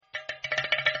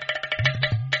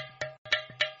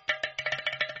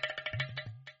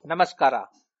ನಮಸ್ಕಾರ.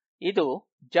 ಇದು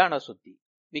ಜಾಣ ಸುದ್ದಿ,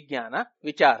 ವಿಜ್ಞಾನ,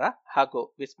 ವಿಚಾರ ಹಾಗೂ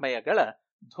ವಿಸ್ಮಯಗಳ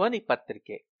ಧ್ವನಿ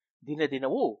ಪತ್ರಿಕೆ.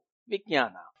 ದಿನದಿನವೂ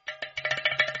ವಿಜ್ಞಾನ.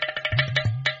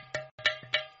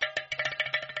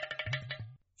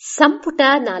 ಸಂಪುಟ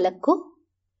 4,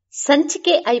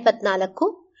 ಸಂಚಿಕೆ 54,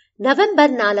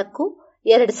 ನವೆಂಬರ್ 4,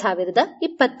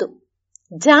 2020.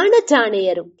 ಜಾಣ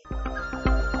ಜಾಣೆಯರು.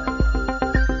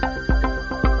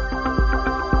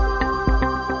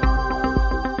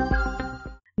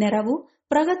 ನೆರವು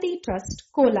ಪ್ರಗತಿ ಟ್ರಸ್ಟ್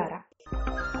ಕೋಲಾರ.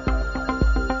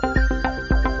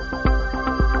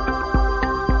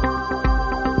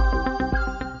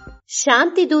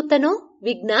 ಶಾಂತಿದೂತನೋ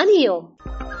ವಿಜ್ಞಾನಿಯೋ?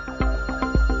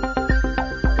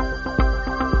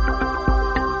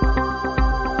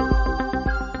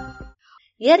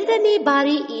 ಎರಡನೇ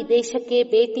ಬಾರಿ ಈ ದೇಶಕ್ಕೆ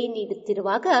ಭೇಟಿ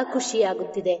ನೀಡುತ್ತಿರುವಾಗ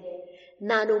ಖುಷಿಯಾಗುತ್ತಿದೆ.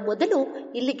 ನಾನು ಮೊದಲು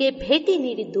ಇಲ್ಲಿಗೆ ಭೇಟಿ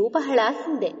ನೀಡಿದ್ದು ಬಹಳ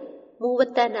ಹಿಂದೆ,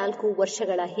 34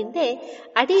 ವರ್ಷಗಳ ಹಿಂದೆ.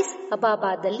 ಅಡೀಸ್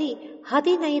ಅಬಾಬಾದಲ್ಲಿ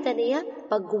 15ನೆಯ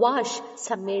ಪಗ್ವಾಷ್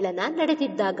ಸಮ್ಮೇಳನ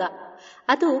ನಡೆದಿದ್ದಾಗ.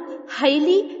 ಅದು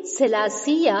ಹೈಲಿ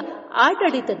ಸೆಲಾಸಿಯ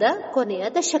ಆಡಳಿತದ ಕೊನೆಯ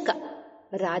ದಶಕ.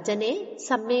 ರಾಜನೇ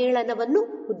ಸಮ್ಮೇಳನವನ್ನು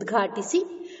ಉದ್ಘಾಟಿಸಿ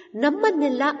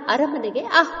ನಮ್ಮನ್ನೆಲ್ಲ ಅರಮನೆಗೆ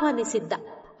ಆಹ್ವಾನಿಸಿದ್ದ.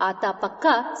 ಆತ ಪಕ್ಕ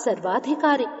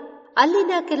ಸರ್ವಾಧಿಕಾರಿ.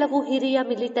 ಅಲ್ಲಿನ ಕೆಲವು ಹಿರಿಯ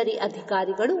ಮಿಲಿಟರಿ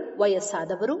ಅಧಿಕಾರಿಗಳು,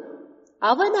 ವಯಸ್ಸಾದವರು,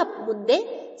 ಅವನ ಮುಂದೆ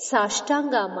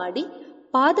ಸಾಷ್ಟಾಂಗ ಮಾಡಿ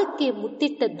ಪಾದಕ್ಕೆ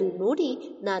ಮುತ್ತಿಟ್ಟದ್ದು ನೋಡಿ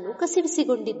ನಾನು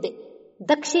ಕಸಿವಿಸಿಕೊಂಡಿದ್ದೆ.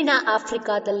 ದಕ್ಷಿಣ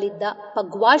ಆಫ್ರಿಕಾದಲ್ಲಿದ್ದ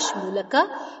ಪಗ್ವಾಷ್ ಮೂಲಕ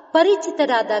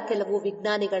ಪರಿಚಿತರಾದ ಕೆಲವು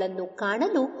ವಿಜ್ಞಾನಿಗಳನ್ನು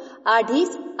ಕಾಣಲು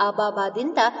ಅಡೀಸ್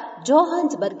ಅಬಾಬಾದಿಂದ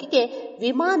ಜೋಹಾನ್ಸ್ಬರ್ಗ್ಗೆ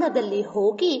ವಿಮಾನದಲ್ಲಿ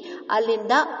ಹೋಗಿ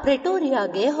ಅಲ್ಲಿಂದ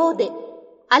ಪ್ರೆಟೋರಿಯಾಗೆ ಹೋದೆ.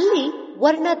 ಅಲ್ಲಿ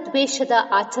ವರ್ಣದ್ವೇಷದ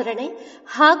ಆಚರಣೆ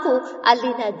ಹಾಗೂ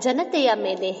ಅಲ್ಲಿನ ಜನತೆಯ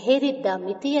ಮೇಲೆ ಹೇರಿದ್ದ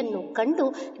ಮಿತಿಯನ್ನು ಕಂಡು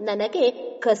ನನಗೆ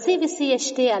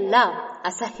ಕಸಿವಿಸಿಯಷ್ಟೇ ಅಲ್ಲ,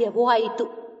 ಅಸಹ್ಯವೂ ಆಯಿತು.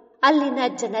 ಅಲ್ಲಿನ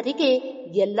ಜನರಿಗೆ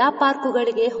ಎಲ್ಲಾ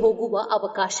ಪಾರ್ಕುಗಳಿಗೆ ಹೋಗುವ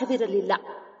ಅವಕಾಶವಿರಲಿಲ್ಲ.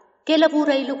 ಕೆಲವು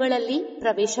ರೈಲುಗಳಲ್ಲಿ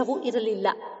ಪ್ರವೇಶವೂ ಇರಲಿಲ್ಲ.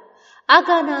 ಆಗ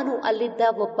ನಾನು ಅಲ್ಲಿದ್ದ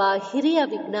ಒಬ್ಬ ಹಿರಿಯ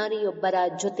ವಿಜ್ಞಾನಿಯೊಬ್ಬರ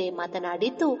ಜೊತೆ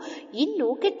ಮಾತನಾಡಿದ್ದು ಇನ್ನೂ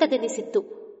ಕೆಟ್ಟದೆನಿಸಿತ್ತು.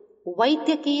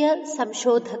 ವೈದ್ಯಕೀಯ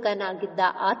ಸಂಶೋಧಕನಾಗಿದ್ದ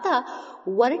ಆತ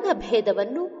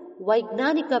ವರ್ಣಭೇದವನ್ನು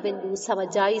ವೈಜ್ಞಾನಿಕವೆಂದು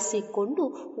ಸಮಜಾಯಿಸಿಕೊಂಡು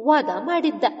ವಾದ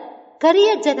ಮಾಡಿದ್ದ. ಕರಿಯ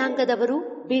ಜನಾಂಗದವರು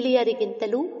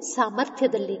ಬಿಳಿಯರಿಗಿಂತಲೂ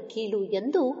ಸಾಮರ್ಥ್ಯದಲ್ಲಿ ಕೀಳು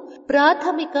ಎಂದು,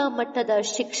 ಪ್ರಾಥಮಿಕ ಮಟ್ಟದ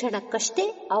ಶಿಕ್ಷಣಕ್ಕಷ್ಟೇ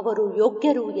ಅವರು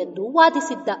ಯೋಗ್ಯರು ಎಂದು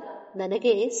ವಾದಿಸಿದ್ದ.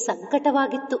 ನನಗೆ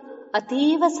ಸಂಕಟವಾಗಿತ್ತು,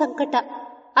 ಅತೀವ ಸಂಕಟ.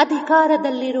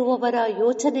 ಅಧಿಕಾರದಲ್ಲಿರುವವರ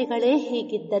ಯೋಚನೆಗಳೇ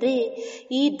ಹೀಗಿದ್ದರೆ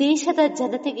ಈ ದೇಶದ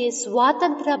ಜನತೆಗೆ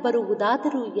ಸ್ವಾತಂತ್ರ್ಯ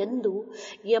ಬರುವುದಾದರೂ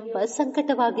ಎಂಬ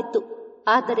ಸಂಕಟವಾಗಿತ್ತು.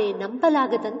 ಆದರೆ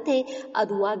ನಂಬಲಾಗದಂತೆ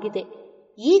ಅದು ಆಗಿದೆ.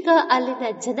 ಈಗ ಅಲ್ಲಿನ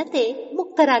ಜನತೆ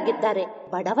ಮುಕ್ತರಾಗಿದ್ದಾರೆ,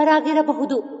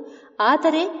 ಬಡವರಾಗಿರಬಹುದು,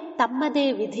 ಆದರೆ ತಮ್ಮದೇ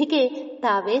ವಿಧಿಗೆ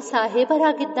ತಾವೇ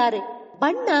ಸಾಹೇಬರಾಗಿದ್ದಾರೆ.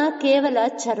 ಬಣ್ಣ ಕೇವಲ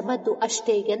ಚರ್ಮದ್ದು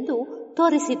ಅಷ್ಟೇ ಎಂದು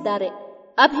ತೋರಿಸಿದ್ದಾರೆ.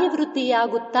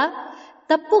 ಅಭಿವೃದ್ಧಿಯಾಗುತ್ತಾ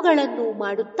ತಪ್ಪುಗಳನ್ನು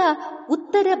ಮಾಡುತ್ತಾ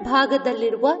ಉತ್ತರ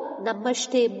ಭಾಗದಲ್ಲಿರುವ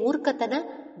ನಮ್ಮಷ್ಟೇ ಮೂರ್ಖತನ,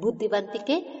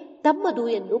 ಬುದ್ಧಿವಂತಿಕೆ ತಮ್ಮದು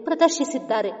ಎಂದು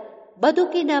ಪ್ರದರ್ಶಿಸಿದ್ದಾರೆ.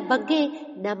 ಬದುಕಿನ ಬಗ್ಗೆ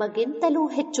ನಮಗಿಂತಲೂ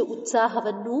ಹೆಚ್ಚು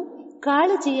ಉತ್ಸಾಹವನ್ನೂ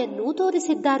ಕಾಳಜಿಯನ್ನೂ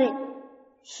ತೋರಿಸಿದ್ದಾರೆ.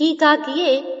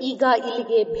 ಹೀಗಾಗಿಯೇ ಈಗ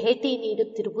ಇಲ್ಲಿಗೆ ಭೇಟಿ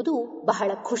ನೀಡುತ್ತಿರುವುದು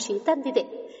ಬಹಳ ಖುಷಿ ತಂದಿದೆ.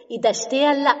 ಇದಷ್ಟೇ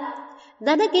ಅಲ್ಲ,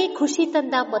 ನನಗೆ ಖುಷಿ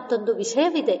ತಂದ ಮತ್ತೊಂದು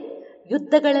ವಿಷಯವಿದೆ.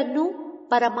 ಯುದ್ಧಗಳನ್ನು,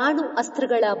 ಪರಮಾಣು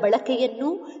ಅಸ್ತ್ರಗಳ ಬಳಕೆಯನ್ನು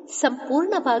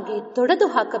ಸಂಪೂರ್ಣವಾಗಿ ತೊಡೆದು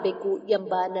ಹಾಕಬೇಕು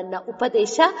ಎಂಬ ನನ್ನ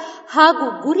ಉಪದೇಶ ಹಾಗೂ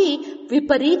ಗುರಿ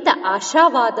ವಿಪರೀತ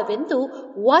ಆಶಾವಾದವೆಂದು,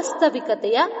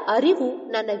 ವಾಸ್ತವಿಕತೆಯ ಅರಿವು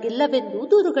ನನಗಿಲ್ಲವೆಂದು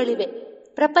ದೂರುಗಳಿವೆ.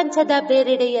 ಪ್ರಪಂಚದ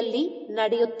ಬೇರೆಡೆಯಲ್ಲಿ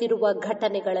ನಡೆಯುತ್ತಿರುವ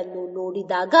ಘಟನೆಗಳನ್ನು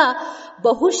ನೋಡಿದಾಗ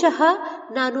ಬಹುಶಃ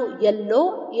ನಾನು ಎಲ್ಲೋ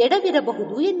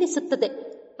ಎಡವಿರಬಹುದು ಎನ್ನಿಸುತ್ತದೆ.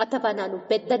 ಅಥವಾ ನಾನು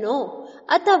ಪೆದ್ದನೋ,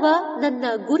 ಅಥವಾ ನನ್ನ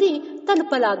ಗುರಿ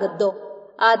ತಲುಪಲಾಗದ್ದೋ.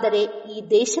 ಆದರೆ ಈ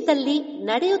ದೇಶದಲ್ಲಿ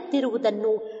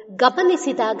ನಡೆಯುತ್ತಿರುವುದನ್ನು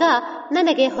ಗಮನಿಸಿದಾಗ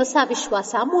ನನಗೆ ಹೊಸ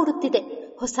ವಿಶ್ವಾಸ ಮೂಡುತ್ತಿದೆ,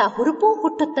 ಹೊಸ ಹುರುಪು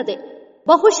ಹುಟ್ಟುತ್ತದೆ.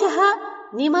 ಬಹುಶಃ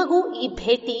ನಿಮಗೂ ಈ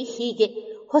ಭೇಟಿ ಹೀಗೆ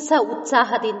ಹೊಸ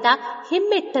ಉತ್ಸಾಹದಿಂದ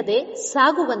ಹಿಮ್ಮೆಟ್ಟದೆ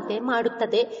ಸಾಗುವಂತೆ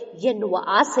ಮಾಡುತ್ತದೆ ಎನ್ನುವ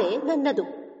ಆಸೆ ನನ್ನದು.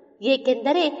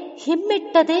 ಏಕೆಂದರೆ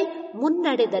ಹಿಮ್ಮೆಟ್ಟದೆ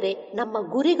ಮುನ್ನಡೆದರೆ ನಮ್ಮ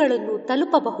ಗುರಿಗಳನ್ನು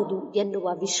ತಲುಪಬಹುದು ಎನ್ನುವ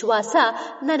ವಿಶ್ವಾಸ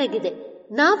ನನಗಿದೆ.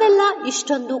 ನಾವೆಲ್ಲ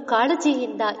ಇಷ್ಟೊಂದು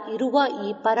ಕಾಳಜಿಯಿಂದ ಇರುವ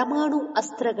ಈ ಪರಮಾಣು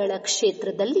ಅಸ್ತ್ರಗಳ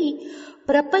ಕ್ಷೇತ್ರದಲ್ಲಿ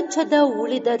ಪ್ರಪಂಚದ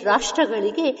ಉಳಿದ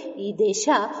ರಾಷ್ಟ್ರಗಳಿಗೆ ಈ ದೇಶ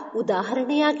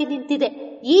ಉದಾಹರಣೆಯಾಗಿ ನಿಂತಿದೆ.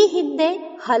 ಈ ಹಿಂದೆ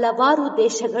ಹಲವಾರು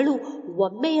ದೇಶಗಳು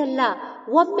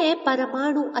ಒಮ್ಮೆ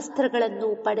ಪರಮಾಣು ಅಸ್ತ್ರಗಳನ್ನು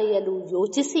ಪಡೆಯಲು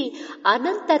ಯೋಚಿಸಿ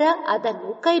ಅನಂತರ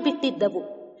ಅದನ್ನು ಕೈಬಿಟ್ಟಿದ್ದವು.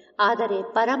 ಆದರೆ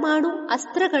ಪರಮಾಣು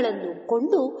ಅಸ್ತ್ರಗಳನ್ನು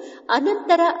ಕೊಂಡು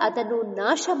ಅನಂತರ ಅದನ್ನು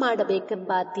ನಾಶ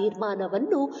ಮಾಡಬೇಕೆಂಬ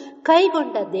ತೀರ್ಮಾನವನ್ನು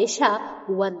ಕೈಗೊಂಡ ದೇಶ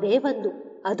ಒಂದೇ ಒಂದು,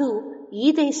 ಅದು ಈ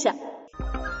ದೇಶ.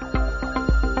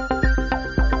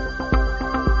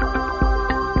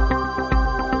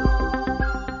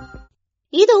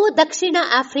 ಇದು ದಕ್ಷಿಣ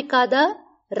ಆಫ್ರಿಕಾದ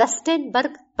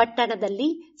ರಸ್ಟೆನ್ಬರ್ಗ್ ಪಟ್ಟಣದಲ್ಲಿ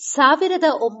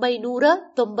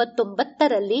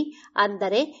 1999ರಲ್ಲಿ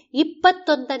ಅಂದರೆ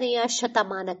 21ನೇ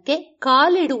ಶತಮಾನಕ್ಕೆ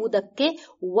ಕಾಲಿಡುವುದಕ್ಕೆ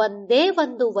ಒಂದೇ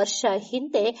ಒಂದು ವರ್ಷ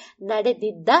ಹಿಂದೆ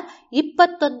ನಡೆದಿದ್ದ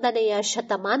 21ನೇ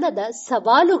ಶತಮಾನದ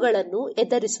ಸವಾಲುಗಳನ್ನು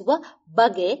ಎದುರಿಸುವ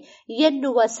ಬಗೆ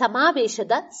ಎನ್ನುವ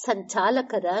ಸಮಾವೇಶದ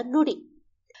ಸಂಚಾಲಕರ ನುಡಿ.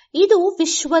 ಇದು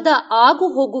ವಿಶ್ವದ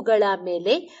ಆಗುಹೋಗುಗಳ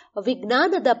ಮೇಲೆ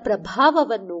ವಿಜ್ಞಾನದ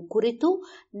ಪ್ರಭಾವವನ್ನು ಕುರಿತು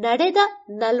ನಡೆದ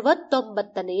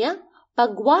 49ನೇ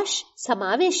ಪಗ್ವಾಷ್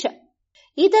ಸಮಾವೇಶ.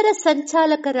 ಇದರ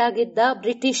ಸಂಚಾಲಕರಾಗಿದ್ದ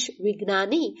ಬ್ರಿಟಿಷ್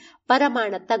ವಿಜ್ಞಾನಿ,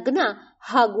 ಪರಮಾಣು ತಜ್ಞ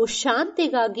ಹಾಗೂ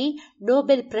ಶಾಂತಿಗಾಗಿ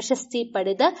ನೊಬೆಲ್ ಪ್ರಶಸ್ತಿ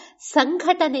ಪಡೆದ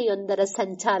ಸಂಘಟನೆಯೊಂದರ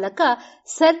ಸಂಚಾಲಕ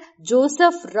ಸರ್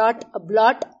ಜೋಸೆಫ್ ರಾಟ್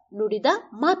ಬ್ಲಾಟ್ ನುಡಿದ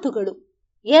ಮಾತುಗಳು.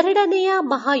 ಎರಡನೆಯ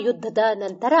ಮಹಾಯುದ್ಧದ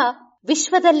ನಂತರ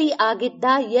ವಿಶ್ವದಲ್ಲಿ ಆಗಿದ್ದ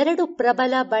ಎರಡು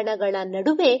ಪ್ರಬಲ ಬಣಗಳ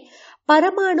ನಡುವೆ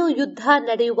ಪರಮಾಣು ಯುದ್ಧ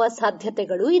ನಡೆಯುವ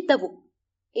ಸಾಧ್ಯತೆಗಳು ಇದ್ದವು.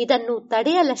 ಇದನ್ನು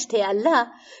ತಡೆಯಲಷ್ಟೇ ಅಲ್ಲ,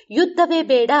 ಯುದ್ಧವೇ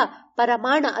ಬೇಡ,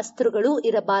 ಪರಮಾಣು ಅಸ್ತ್ರಗಳು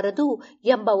ಇರಬಾರದು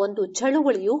ಎಂಬ ಒಂದು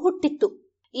ಚಳುವಳಿಯು ಹುಟ್ಟಿತ್ತು.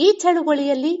 ಈ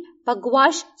ಚಳುವಳಿಯಲ್ಲಿ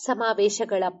ಪಗ್ವಾಷ್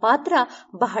ಸಮಾವೇಶಗಳ ಪಾತ್ರ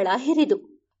ಬಹಳ ಹಿರಿದು.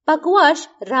 ಪಗ್ವಾಷ್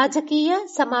ರಾಜಕೀಯ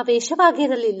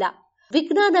ಸಮಾವೇಶವಾಗಿರಲಿಲ್ಲ.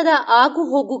 ವಿಜ್ಞಾನದ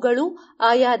ಆಗುಹೋಗುಗಳು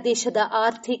ಆಯಾ ದೇಶದ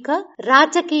ಆರ್ಥಿಕ,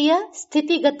 ರಾಜಕೀಯ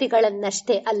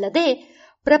ಸ್ಥಿತಿಗತಿಗಳನ್ನಷ್ಟೇ ಅಲ್ಲದೆ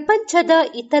ಪ್ರಪಂಚದ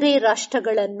ಇತರೆ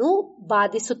ರಾಷ್ಟ್ರಗಳನ್ನು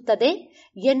ಬಾಧಿಸುತ್ತದೆ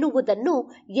ಎನ್ನುವುದನ್ನು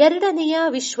ಎರಡನೆಯ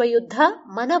ವಿಶ್ವಯುದ್ಧ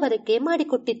ಮನವರಿಕೆ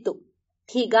ಮಾಡಿಕೊಟ್ಟಿತ್ತು.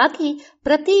 ಹೀಗಾಗಿ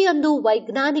ಪ್ರತಿಯೊಂದು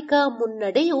ವೈಜ್ಞಾನಿಕ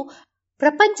ಮುನ್ನಡೆಯು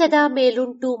ಪ್ರಪಂಚದ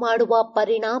ಮೇಲುಂಟು ಮಾಡುವ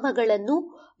ಪರಿಣಾಮಗಳನ್ನು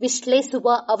ವಿಶ್ಲೇಷಿಸುವ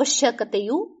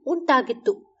ಅವಶ್ಯಕತೆಯೂ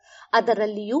ಉಂಟಾಗಿತ್ತು.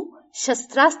 ಅದರಲ್ಲಿಯೂ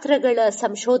ಶಸ್ತ್ರಾಸ್ತ್ರಗಳ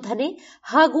ಸಂಶೋಧನೆ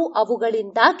ಹಾಗೂ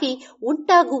ಅವುಗಳಿಂದಾಗಿ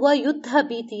ಉಂಟಾಗುವ ಯುದ್ಧ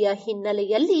ಭೀತಿಯ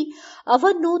ಹಿನ್ನೆಲೆಯಲ್ಲಿ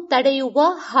ಅವನ್ನು ತಡೆಯುವ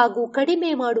ಹಾಗೂ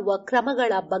ಕಡಿಮೆ ಮಾಡುವ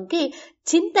ಕ್ರಮಗಳ ಬಗ್ಗೆ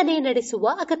ಚಿಂತನೆ ನಡೆಸುವ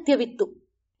ಅಗತ್ಯವಿತ್ತು.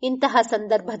 ಇಂತಹ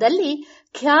ಸಂದರ್ಭದಲ್ಲಿ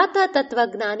ಖ್ಯಾತ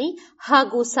ತತ್ವಜ್ಞಾನಿ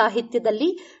ಹಾಗೂ ಸಾಹಿತ್ಯದಲ್ಲಿ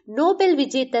ನೊಬೆಲ್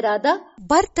ವಿಜೇತರಾದ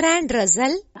ಬರ್ಟ್ರಾಂಡ್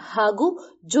ರಸೆಲ್ ಹಾಗೂ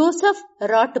ಜೋಸೆಫ್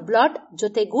ರಾಟ್ ಬ್ಲಾಟ್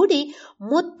ಜೊತೆಗೂಡಿ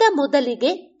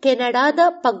ಮೊದಲಿಗೆ ಕೆನಡಾದ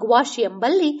ಪಗ್ವಾಷ್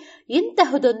ಎಂಬಲ್ಲಿ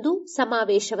ಇಂತಹದೊಂದು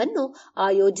ಸಮಾವೇಶವನ್ನು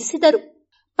ಆಯೋಜಿಸಿದರು.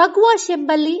 ಪಗ್ವಾಷ್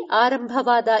ಎಂಬಲ್ಲಿ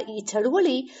ಆರಂಭವಾದ ಈ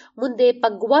ಚಳುವಳಿ ಮುಂದೆ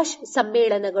ಪಗ್ವಾಷ್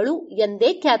ಸಮ್ಮೇಳನಗಳು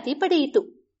ಎಂದೇ ಖ್ಯಾತಿ ಪಡೆಯಿತು.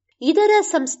 ಇದರ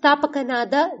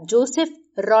ಸಂಸ್ಥಾಪಕನಾದ ಜೋಸೆಫ್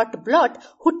ರಾಟ್ ಬ್ಲಾಟ್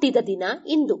ಹುಟ್ಟಿದ ದಿನ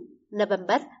ಇಂದು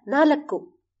ನವೆಂಬರ್ 4.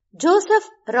 ಜೋಸೆಫ್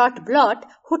ರಾಟ್ ಬ್ಲಾಟ್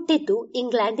ಹುಟ್ಟಿದ್ದು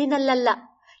ಇಂಗ್ಲೆಂಡಿನಲ್ಲ.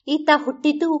 ಈತ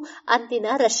ಹುಟ್ಟಿದ್ದು ಅಂದಿನ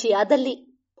ರಷ್ಯಾದಲ್ಲಿ.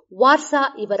 ವಾರ್ಸಾ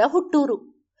ಇವರ ಹುಟ್ಟೂರು.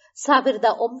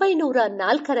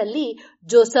 1904ರಲ್ಲಿ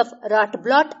ಜೋಸೆಫ್ ರಾಟ್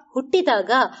ಬ್ಲಾಟ್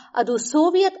ಹುಟ್ಟಿದಾಗ ಅದು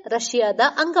ಸೋವಿಯತ್ ರಷ್ಯಾದ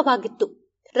ಅಂಗವಾಗಿತ್ತು.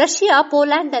 ರಷ್ಯಾ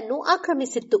ಪೋಲ್ಯಾಂಡ್ ಅನ್ನು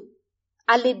ಆಕ್ರಮಿಸಿತ್ತು.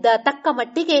 ಅಲ್ಲಿದ್ದ ತಕ್ಕ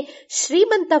ಮಟ್ಟಿಗೆ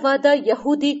ಶ್ರೀಮಂತವಾದ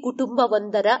ಯಹೂದಿ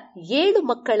ಕುಟುಂಬವೊಂದರ 7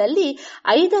 ಮಕ್ಕಳಲ್ಲಿ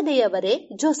 5ನೆಯವರೇ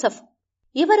ಜೋಸೆಫ್.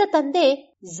 ಇವರ ತಂದೆ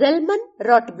ಝೆಲ್ಮನ್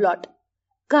ರಾಟ್ ಬ್ಲಾಟ್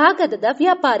ಕಾಗದದ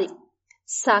ವ್ಯಾಪಾರಿ.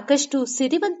 ಸಾಕಷ್ಟು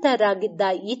ಸಿರಿವಂತರಾಗಿದ್ದ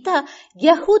ಈತ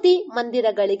ಯಹೂದಿ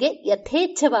ಮಂದಿರಗಳಿಗೆ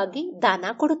ಯಥೇಚ್ಛವಾಗಿ ದಾನ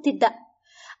ಕೊಡುತ್ತಿದ್ದ.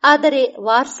 ಆದರೆ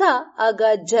ವಾರ್ಸಾ ಆಗ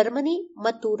ಜರ್ಮನಿ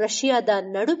ಮತ್ತು ರಷ್ಯಾದ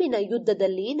ನಡುವಿನ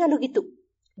ಯುದ್ಧದಲ್ಲಿ ನಲುಗಿತು.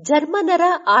 ಜರ್ಮನರ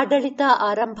ಆಡಳಿತ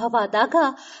ಆರಂಭವಾದಾಗ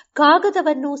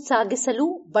ಕಾಗದವನ್ನು ಸಾಗಿಸಲು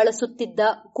ಬಳಸುತ್ತಿದ್ದ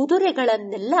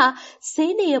ಕುದುರೆಗಳನ್ನೆಲ್ಲ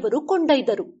ಸೇನೆಯವರು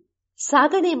ಕೊಂಡೊಯ್ದರು.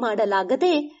 ಸಾಗಣೆ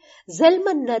ಮಾಡಲಾಗದೆ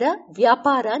ಝೆಲ್ಮನ್ನರ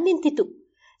ವ್ಯಾಪಾರ ನಿಂತಿತು.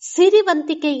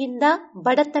 ಸಿರಿವಂತಿಕೆಯಿಂದ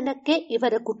ಬಡತನಕ್ಕೆ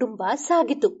ಇವರ ಕುಟುಂಬ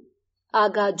ಸಾಗಿತು.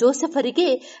 ಆಗ ಜೋಸೆಫರಿಗೆ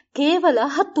ಕೇವಲ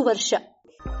 10 ವರ್ಷ.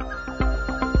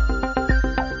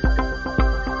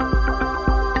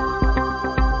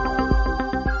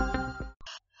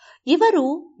 ಇವರು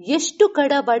ಎಷ್ಟು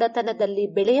ಕಡಬಡತನದಲ್ಲಿ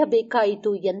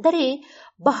ಬೆಳೆಯಬೇಕಾಯಿತು ಎಂದರೆ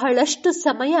ಬಹಳಷ್ಟು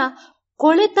ಸಮಯ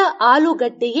ಕೊಳೆತ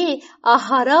ಆಲೂಗಡ್ಡೆಯೇ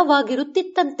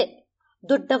ಆಹಾರವಾಗಿರುತ್ತಿತ್ತಂತೆ.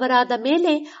 ದೊಡ್ಡವರಾದ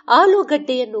ಮೇಲೆ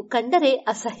ಆಲೂಗಡ್ಡೆಯನ್ನು ಕಂಡರೆ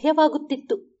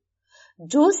ಅಸಹ್ಯವಾಗುತ್ತಿತ್ತು.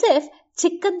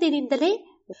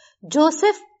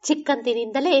 ಜೋಸೆಫ್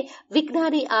ಚಿಕ್ಕಂದಿನಿಂದಲೇ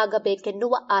ವಿಜ್ಞಾನಿ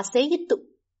ಆಗಬೇಕೆನ್ನುವ ಆಸೆ ಇತ್ತು.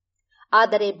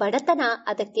 ಆದರೆ ಬಡತನ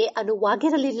ಅದಕ್ಕೆ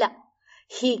ಅನುವಾಗಿರಲಿಲ್ಲ.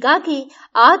 ಹೀಗಾಗಿ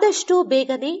ಆದಷ್ಟು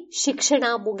ಬೇಗನೆ ಶಿಕ್ಷಣ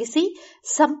ಮುಗಿಸಿ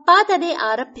ಸಂಪಾದನೆ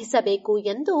ಆರಂಭಿಸಬೇಕು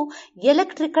ಎಂದು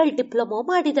ಎಲೆಕ್ಟ್ರಿಕಲ್ ಡಿಪ್ಲೊಮಾ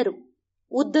ಮಾಡಿದರು.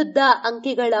 ಉದ್ದುದ್ದ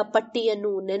ಅಂಕಿಗಳ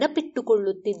ಪಟ್ಟಿಯನ್ನು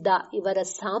ನೆನಪಿಟ್ಟುಕೊಳ್ಳುತ್ತಿದ್ದ ಇವರ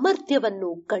ಸಾಮರ್ಥ್ಯವನ್ನು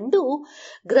ಕಂಡು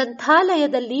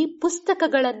ಗ್ರಂಥಾಲಯದಲ್ಲಿ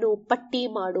ಪುಸ್ತಕಗಳನ್ನು ಪಟ್ಟಿ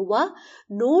ಮಾಡುವ,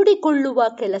 ನೋಡಿಕೊಳ್ಳುವ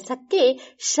ಕೆಲಸಕ್ಕೆ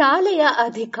ಶಾಲೆಯ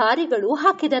ಅಧಿಕಾರಿಗಳು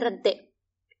ಹಾಕಿದರಂತೆ.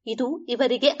 ಇದು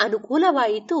ಇವರಿಗೆ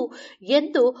ಅನುಕೂಲವಾಯಿತು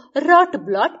ಎಂದು ರಾಟ್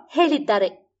ಬ್ಲಾಟ್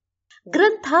ಹೇಳಿದ್ದಾರೆ.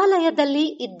 ಗ್ರಂಥಾಲಯದಲ್ಲಿ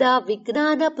ಇದ್ದ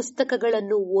ವಿಜ್ಞಾನ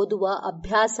ಪುಸ್ತಕಗಳನ್ನು ಓದುವ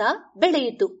ಅಭ್ಯಾಸ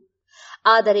ಬೆಳೆಯಿತು.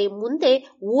 ಆದರೆ ಮುಂದೆ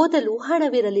ಓದಲು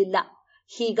ಹಣವಿರಲಿಲ್ಲ.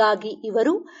 ಹೀಗಾಗಿ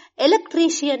ಇವರು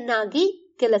ಎಲೆಕ್ಟ್ರೀಷಿಯನ್ ಆಗಿ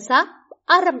ಕೆಲಸ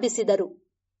ಆರಂಭಿಸಿದರು.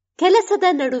 ಕೆಲಸದ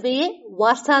ನಡುವೆಯೇ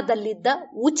ವಾರ್ಸಾದಲ್ಲಿದ್ದ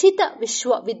ಉಚಿತ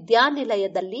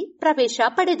ವಿಶ್ವವಿದ್ಯಾನಿಲಯದಲ್ಲಿ ಪ್ರವೇಶ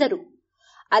ಪಡೆದರು.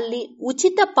 ಅಲ್ಲಿ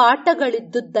ಉಚಿತ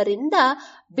ಪಾಠಗಳಿದ್ದುದರಿಂದ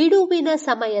ಬಿಡುವಿನ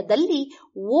ಸಮಯದಲ್ಲಿ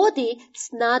ಓದಿ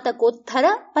ಸ್ನಾತಕೋತ್ತರ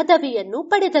ಪದವಿಯನ್ನು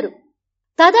ಪಡೆದರು.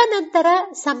 ತದನಂತರ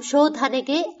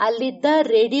ಸಂಶೋಧನೆಗೆ ಅಲ್ಲಿದ್ದ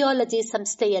ರೇಡಿಯಾಲಜಿ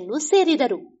ಸಂಸ್ಥೆಯನ್ನು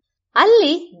ಸೇರಿದರು.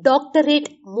 ಅಲ್ಲಿ ಡಾಕ್ಟರೇಟ್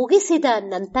ಮುಗಿಸಿದ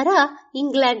ನಂತರ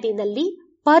ಇಂಗ್ಲೆಂಡಿನಲ್ಲಿ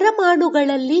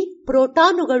ಪರಮಾಣುಗಳಲ್ಲಿ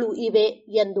ಪ್ರೋಟಾನುಗಳು ಇವೆ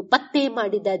ಎಂದು ಪತ್ತೆ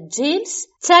ಮಾಡಿದ ಜೇಮ್ಸ್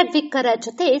ಚಾಡ್ವಿಕ್ಕರ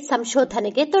ಜೊತೆ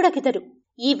ಸಂಶೋಧನೆಗೆ ತೊಡಗಿದರು.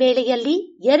 ಈ ವೇಳೆಯಲ್ಲಿ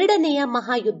ಎರಡನೆಯ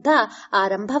ಮಹಾಯುದ್ಧ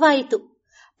ಆರಂಭವಾಯಿತು.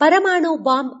 ಪರಮಾಣು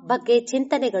ಬಾಂಬ್ ಬಗ್ಗೆ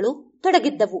ಚಿಂತನೆಗಳು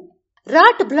ತೊಡಗಿದ್ದವು.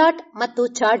 ರಾಟ್ ಬ್ಲಾಟ್ ಮತ್ತು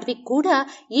ಚಾಡ್ವಿಕ್ ಕೂಡ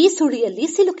ಈ ಸುಳಿಯಲ್ಲಿ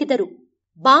ಸಿಲುಕಿದರು.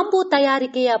 ಬಾಂಬು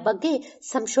ತಯಾರಿಕೆಯ ಬಗ್ಗೆ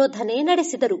ಸಂಶೋಧನೆ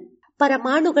ನಡೆಸಿದರು.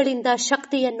 ಪರಮಾಣುಗಳಿಂದ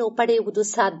ಶಕ್ತಿಯನ್ನು ಪಡೆಯುವುದು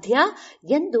ಸಾಧ್ಯ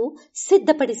ಎಂದು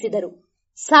ಸಿದ್ಧಪಡಿಸಿದರು.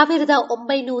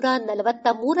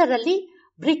 1943ರಲ್ಲಿ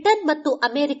ಬ್ರಿಟನ್ ಮತ್ತು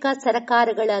ಅಮೆರಿಕ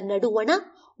ಸರ್ಕಾರಗಳ ನಡುವಣ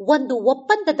ಒಂದು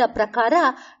ಒಪ್ಪಂದದ ಪ್ರಕಾರ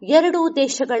ಎರಡೂ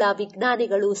ದೇಶಗಳ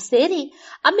ವಿಜ್ಞಾನಿಗಳು ಸೇರಿ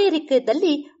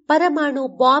ಅಮೆರಿಕದಲ್ಲಿ ಪರಮಾಣು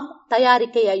ಬಾಂಬ್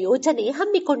ತಯಾರಿಕೆಯ ಯೋಜನೆ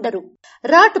ಹಮ್ಮಿಕೊಂಡರು.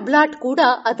 ರಾಟ್ ಬ್ಲಾಟ್ ಕೂಡ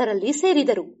ಅದರಲ್ಲಿ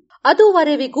ಸೇರಿದರು.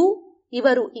 ಅದುವರೆವಿಗೂ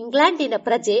ಇವರು ಇಂಗ್ಲೆಂಡಿನ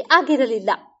ಪ್ರಜೆ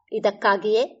ಆಗಿರಲಿಲ್ಲ.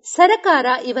 ಇದಕ್ಕಾಗಿಯೇ ಸರಕಾರ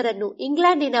ಇವರನ್ನು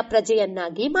ಇಂಗ್ಲೆಂಡಿನ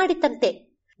ಪ್ರಜೆಯನ್ನಾಗಿ ಮಾಡಿತಂತೆ.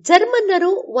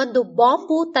 ಜರ್ಮನ್ನರು ಒಂದು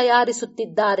ಬಾಂಬು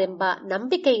ತಯಾರಿಸುತ್ತಿದ್ದಾರೆಂಬ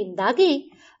ನಂಬಿಕೆಯಿಂದಾಗಿ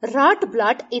ರಾಟ್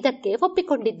ಬ್ಲಾಟ್ ಇದಕ್ಕೆ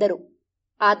ಒಪ್ಪಿಕೊಂಡಿದ್ದರು.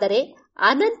 ಆದರೆ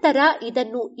ಅನಂತರ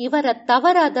ಇದನ್ನು ಇವರ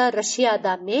ತವರಾದ ರಷ್ಯಾದ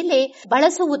ಮೇಲೆ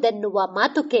ಬಳಸುವುದೆನ್ನುವ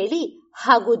ಮಾತು ಕೇಳಿ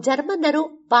ಹಾಗೂ ಜರ್ಮನ್ನರು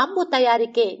ಬಾಂಬು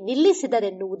ತಯಾರಿಕೆ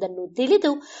ನಿಲ್ಲಿಸಿದರೆನ್ನುವುದನ್ನು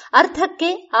ತಿಳಿದು ಅರ್ಧಕ್ಕೆ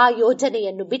ಆ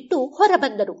ಯೋಜನೆಯನ್ನು ಬಿಟ್ಟು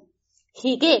ಹೊರಬಂದರು.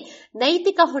 ಹೀಗೆ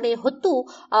ನೈತಿಕ ಹೊಣೆ ಹೊತ್ತು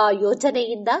ಆ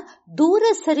ಯೋಜನೆಯಿಂದ ದೂರ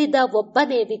ಸರಿದ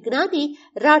ಒಬ್ಬನೇ ವಿಜ್ಞಾನಿ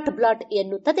ರಾಟ್ ಬ್ಲಾಟ್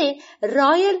ಎನ್ನುತ್ತದೆ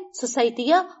ರಾಯಲ್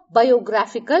ಸೊಸೈಟಿಯ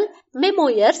ಬಯೋಗ್ರಾಫಿಕಲ್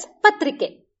ಮೆಮೋಯರ್ಸ್ ಪತ್ರಿಕೆ.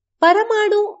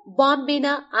 ಪರಮಾಣು ಬಾಂಬಿನ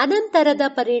ಅನಂತರದ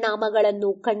ಪರಿಣಾಮಗಳನ್ನು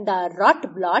ಕಂಡ ರಾಟ್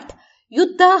ಬ್ಲಾಟ್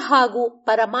ಯುದ್ಧ ಹಾಗೂ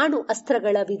ಪರಮಾಣು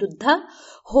ಅಸ್ತ್ರಗಳ ವಿರುದ್ಧ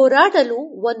ಹೋರಾಡಲು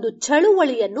ಒಂದು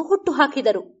ಚಳುವಳಿಯನ್ನು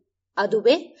ಹುಟ್ಟುಹಾಕಿದರು.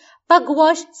 ಅದುವೇ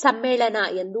ಪಗ್ವಾಶ್ ಸಮ್ಮೇಳನ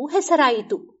ಎಂದು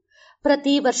ಹೆಸರಾಯಿತು.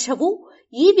 ಪ್ರತಿ ವರ್ಷವೂ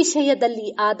ಈ ವಿಷಯದಲ್ಲಿ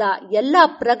ಆದ ಎಲ್ಲ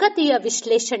ಪ್ರಗತಿಯ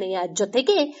ವಿಶ್ಲೇಷಣೆಯ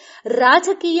ಜೊತೆಗೆ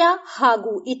ರಾಜಕೀಯ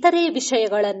ಹಾಗೂ ಇತರೆ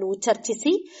ವಿಷಯಗಳನ್ನು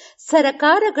ಚರ್ಚಿಸಿ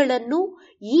ಸರಕಾರಗಳನ್ನು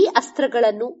ಈ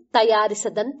ಅಸ್ತ್ರಗಳನ್ನು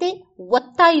ತಯಾರಿಸದಂತೆ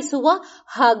ಒತ್ತಾಯಿಸುವ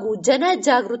ಹಾಗೂ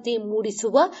ಜನಜಾಗೃತಿ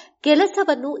ಮೂಡಿಸುವ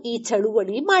ಕೆಲಸವನ್ನು ಈ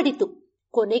ಚಳುವಳಿ ಮಾಡಿತು.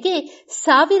 ಕೊನೆಗೆ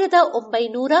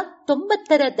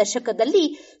 1990ರ ದಶಕದಲ್ಲಿ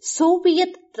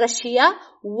ಸೋವಿಯತ್ ರಷ್ಯಾ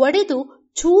ಒಡೆದು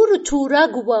ಚೂರು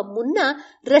ಚೂರಾಗುವ ಮುನ್ನ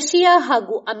ರಷ್ಯಾ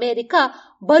ಹಾಗೂ ಅಮೆರಿಕ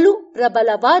ಬಲು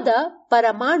ಪ್ರಬಲವಾದ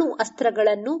ಪರಮಾಣು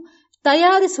ಅಸ್ತ್ರಗಳನ್ನು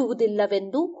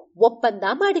ತಯಾರಿಸುವುದಿಲ್ಲವೆಂದು ಒಪ್ಪಂದ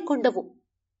ಮಾಡಿಕೊಂಡವು.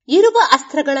 ಇರುವ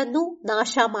ಅಸ್ತ್ರಗಳನ್ನು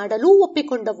ನಾಶ ಮಾಡಲು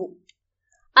ಒಪ್ಪಿಕೊಂಡವು.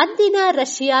 ಅಂದಿನ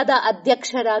ರಷ್ಯಾದ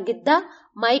ಅಧ್ಯಕ್ಷರಾಗಿದ್ದ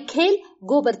ಮೈಖೇಲ್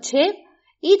ಗೋರ್ಬಚೇವ್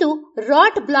ಇದು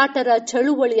ರಾಟ್ ಬ್ಲಾಟರ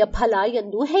ಚಳುವಳಿಯ ಫಲ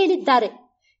ಎಂದು ಹೇಳಿದ್ದಾರೆ.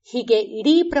 ಹೀಗೆ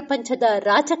ಇಡೀ ಪ್ರಪಂಚದ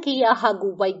ರಾಜಕೀಯ ಹಾಗೂ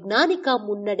ವೈಜ್ಞಾನಿಕ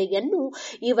ಮುನ್ನಡೆಯನ್ನು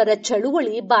ಇವರ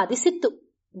ಚಳುವಳಿ ಬಾಧಿಸಿತ್ತು,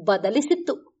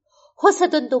 ಬದಲಿಸಿತ್ತು,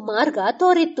 ಹೊಸದೊಂದು ಮಾರ್ಗ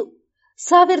ತೋರಿತ್ತು.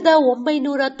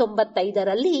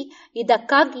 1995ರಲ್ಲಿ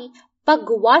ಇದಕ್ಕಾಗಿ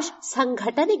ಪಗ್ವಾಶ್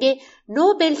ಸಂಘಟನೆಗೆ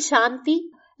ನೊಬೆಲ್ ಶಾಂತಿ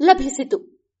ಲಭಿಸಿತು.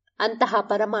 ಅಂತಹ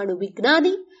ಪರಮಾಣು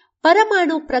ವಿಜ್ಞಾನಿ,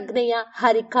 ಪರಮಾಣು ಪ್ರಜ್ಞೆಯ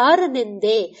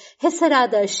ಹರಿಕಾರನೆಂದೇ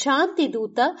ಹೆಸರಾದ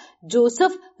ಶಾಂತಿದೂತ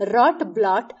ಜೋಸೆಫ್ ರಾಟ್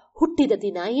ಬ್ಲಾಟ್ ಹುಟ್ಟಿದ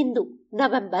ದಿನ ಇಂದು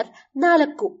ನವೆಂಬರ್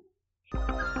 4.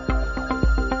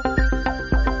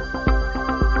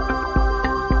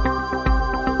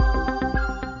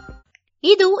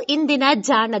 ಇದು ಇಂದಿನ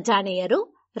ಜಾಣ ಜಾಣೆಯರು.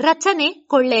 ರಚನೆ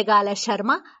ಕೊಳ್ಳೇಗಾಲ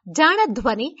ಶರ್ಮಾ. ಜಾಣ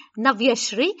ಧ್ವನಿ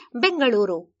ನವ್ಯಶ್ರೀ,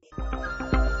 ಬೆಂಗಳೂರು.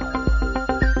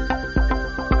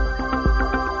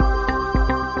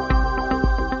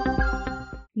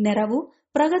 ನೆರವು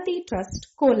ಪ್ರಗತಿ ಟ್ರಸ್ಟ್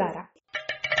ಕೋಲಾರ.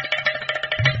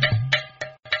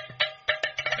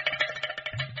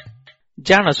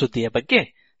 ಜಾಣ ಸುದ್ದಿಯ ಬಗ್ಗೆ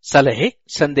ಸಲಹೆ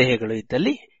ಸಂದೇಹಗಳು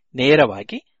ಇದ್ದಲ್ಲಿ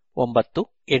ನೇರವಾಗಿ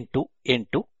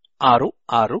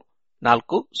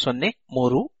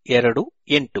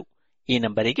 9886640328 ಈ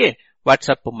ನಂಬರಿಗೆ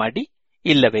ವಾಟ್ಸಪ್ ಮಾಡಿ,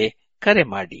 ಇಲ್ಲವೇ ಕರೆ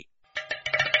ಮಾಡಿ.